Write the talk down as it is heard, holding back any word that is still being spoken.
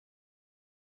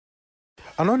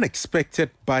An unexpected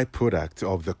byproduct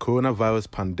of the coronavirus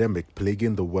pandemic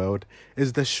plaguing the world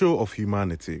is the show of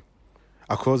humanity.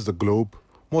 Across the globe,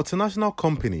 multinational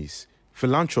companies,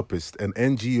 philanthropists and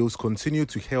NGOs continue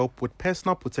to help with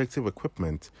personal protective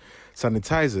equipment,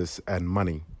 sanitizers and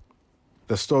money.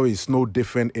 The story is no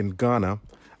different in Ghana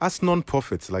as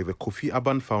non-profits like the Kofi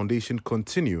Abban Foundation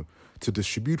continue to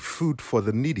distribute food for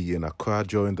the needy in Accra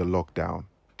during the lockdown.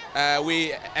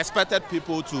 We expected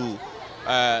people to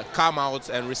come out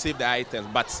and receive the items,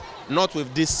 but not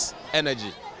with this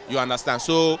energy, you understand.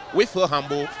 So we feel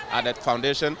humble at the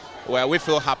foundation, where we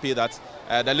feel happy that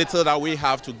the little that we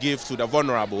have to give to the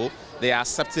vulnerable, they are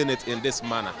accepting it in this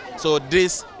manner. So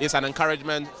this is an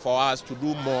encouragement for us to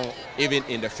do more even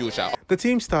in the future. The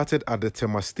team started at the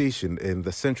Tema station in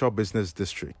the Central Business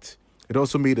District. It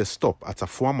also made a stop at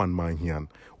Afuaman Manhian,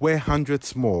 where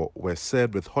hundreds more were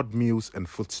served with hot meals and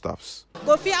foodstuffs.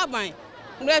 Kofi Abban,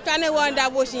 no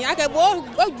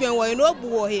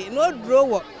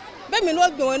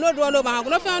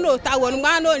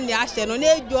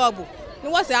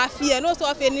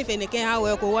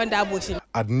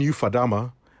At New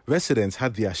Fadama, residents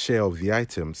had their share of the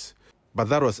items, but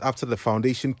that was after the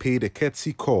foundation paid a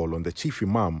courtesy call on the chief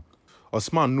imam,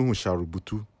 Osman Nuhu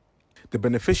Sharubutu. The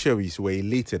beneficiaries were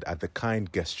elated at the kind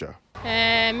gesture.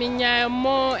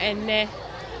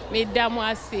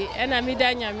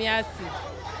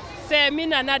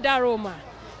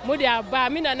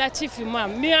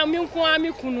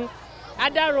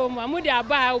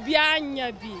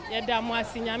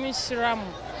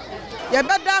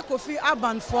 Kofi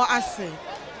Abban for us.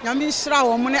 Yamin Shra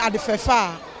or money at the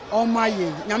Fefa or my ye,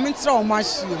 Yamin Tra or my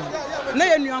shim.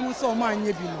 Nay, and you are so my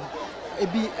yebino. A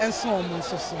be and so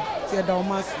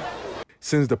much.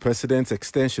 Since the president's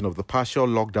extension of the partial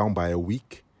lockdown by a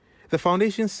week, the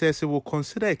foundation says it will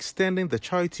consider extending the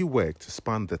charity work to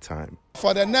span the time.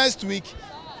 For the next week,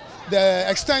 the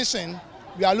extension,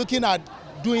 we are looking at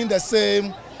doing the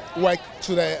same work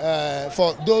to the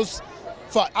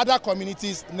for other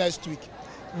communities next week.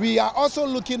 We are also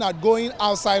looking at going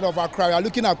outside of Accra. We are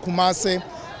looking at Kumasi,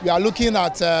 we are looking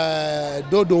at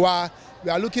Dodowa, we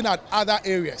are looking at other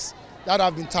areas that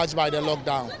have been touched by the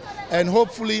lockdown. And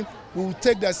hopefully we will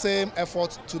take the same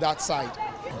effort to that side.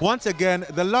 Once again,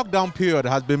 the lockdown period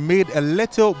has been made a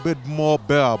little bit more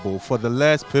bearable for the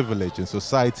less privileged in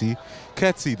society,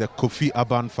 courtesy the Kofi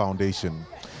Abban Foundation.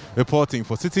 Reporting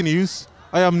for Citi News,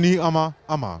 I am Ni Ama.